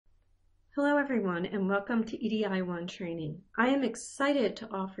Hello everyone and welcome to EDI 1 training. I am excited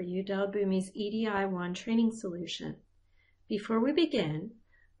to offer you Dell Boomi's EDI 1 training solution. Before we begin,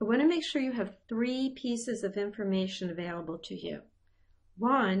 I want to make sure you have 3 pieces of information available to you.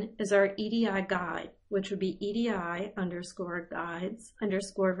 One is our EDI guide, which would be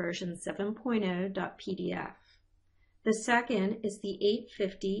EDI_guides_version 7.0.pdf. The second is the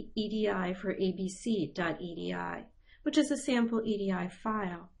 850 EDI for ABC.edi, which is a sample EDI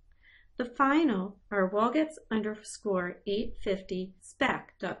file. The final are Walgets_850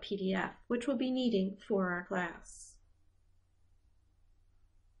 spec.pdf, which we'll be needing for our class.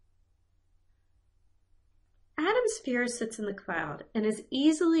 AtomSphere sits in the cloud and is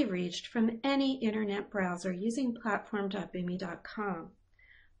easily reached from any internet browser using platform.boomi.com.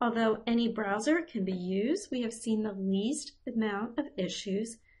 Although any browser can be used, we have seen the least amount of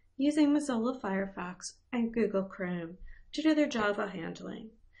issues using Mozilla Firefox and Google Chrome due to their Java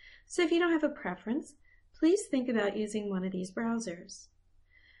handling. So if you don't have a preference, please think about using one of these browsers.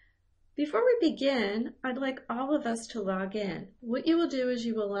 Before we begin, I'd like all of us to log in. What you will do is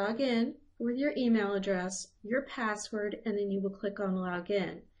you will log in with your email address, your password, and then you will click on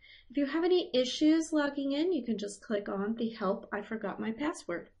Login. If you have any issues logging in, you can just click on the Help I Forgot My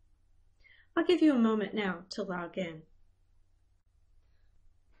Password. I'll give you a moment now to log in.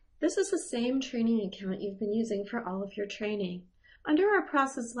 This is the same training account you've been using for all of your training. Under our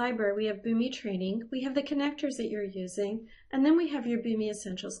process library, we have Boomi Training, we have the connectors that you're using, and then we have your Boomi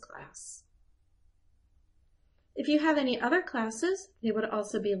Essentials class. If you have any other classes, they would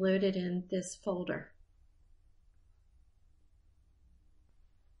also be loaded in this folder.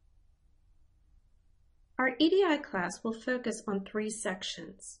 Our EDI class will focus on 3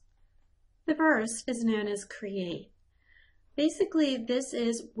 sections. The first is known as Create. Basically, this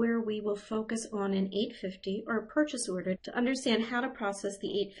is where we will focus on an 850 or a purchase order to understand how to process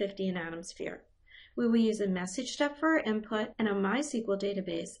the 850 in AtomSphere. We will use a message step for our input and a MySQL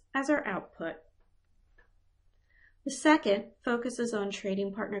database as our output. The second focuses on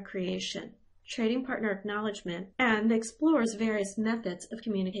trading partner creation, trading partner acknowledgement, and explores various methods of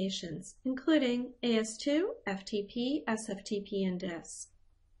communications, including AS2, FTP, SFTP, and DIS.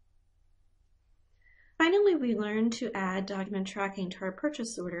 Finally, we learn to add document tracking to our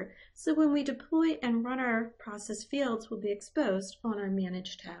purchase order, so when we deploy and run our process fields will be exposed on our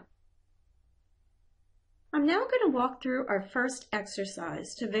Manage tab. I'm now going to walk through our first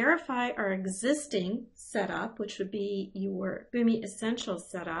exercise to verify our existing setup, which would be your Boomi Essentials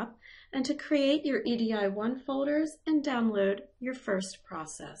setup, and to create your EDI 1 folders and download your first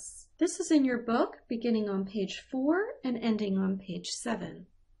process. This is in your book, beginning on page 4 and ending on page 7.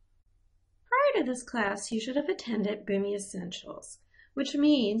 Prior to this class, you should have attended Boomi Essentials, which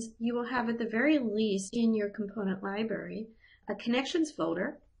means you will have at the very least in your component library a connections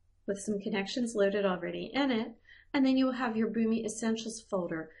folder with some connections loaded already in it, and then you will have your Boomi Essentials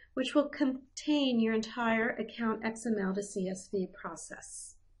folder, which will contain your entire account XML to CSV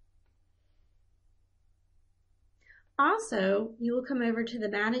process. Also, you will come over to the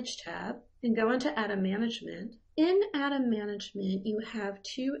Manage tab and go into Atom Management. In Atom Management, you have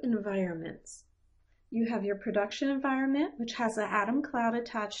 2 environments. You have your production environment, which has an Atom Cloud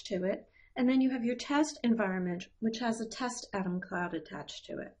attached to it, and then you have your test environment, which has a test Atom Cloud attached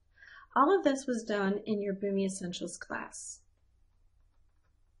to it. All of this was done in your Boomi Essentials class.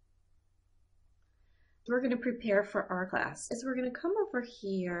 We're going to prepare for our class. So we're going to come over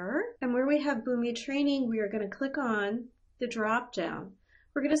here, and where we have Boomi Training, we are going to click on the drop down.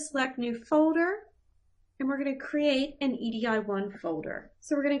 We're going to select New Folder, and we're going to create an EDI 1 folder.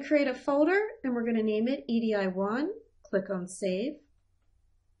 So we're going to create a folder, and we're going to name it EDI 1. Click on Save.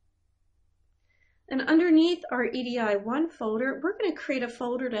 And underneath our EDI 1 folder, we're going to create a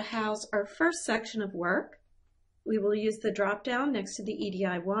folder to house our first section of work. We will use the drop down next to the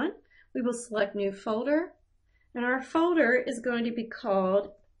EDI 1. We will select New Folder, and our folder is going to be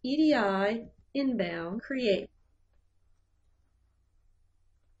called EDI Inbound Create.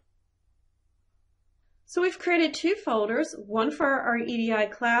 So we've created 2 folders, one for our EDI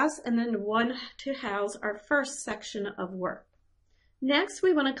class and then one to house our first section of work. Next,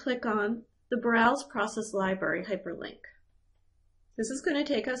 we want to click on the Browse Process Library hyperlink. This is going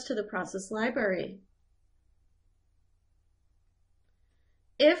to take us to the process library.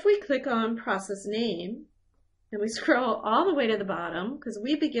 If we click on Process Name and we scroll all the way to the bottom, because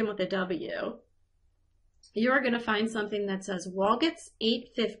we begin with a W, you're going to find something that says Walgets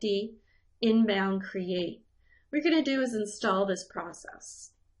 850 Inbound Create. What you're going to do is install this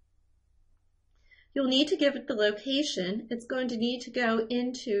process. You'll need to give it the location. It's going to need to go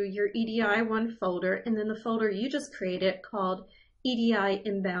into your EDI 1 folder and then the folder you just created called EDI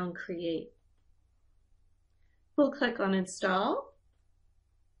Inbound Create. We'll click on Install.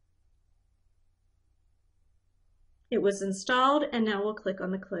 It was installed, and now we'll click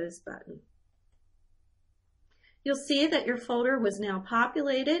on the Close button. You'll see that your folder was now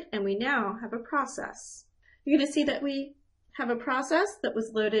populated, and we now have a process. You're going to see that we have a process that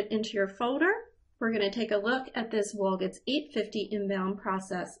was loaded into your folder. We're going to take a look at this Walgets 850 inbound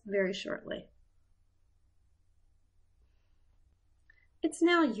process very shortly. It's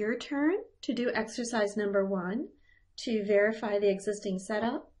now your turn to do exercise number 1, to verify the existing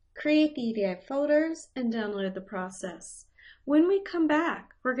setup, create the EDI folders, and download the process. When we come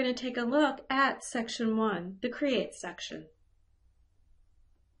back, we're going to take a look at section 1, the Create section.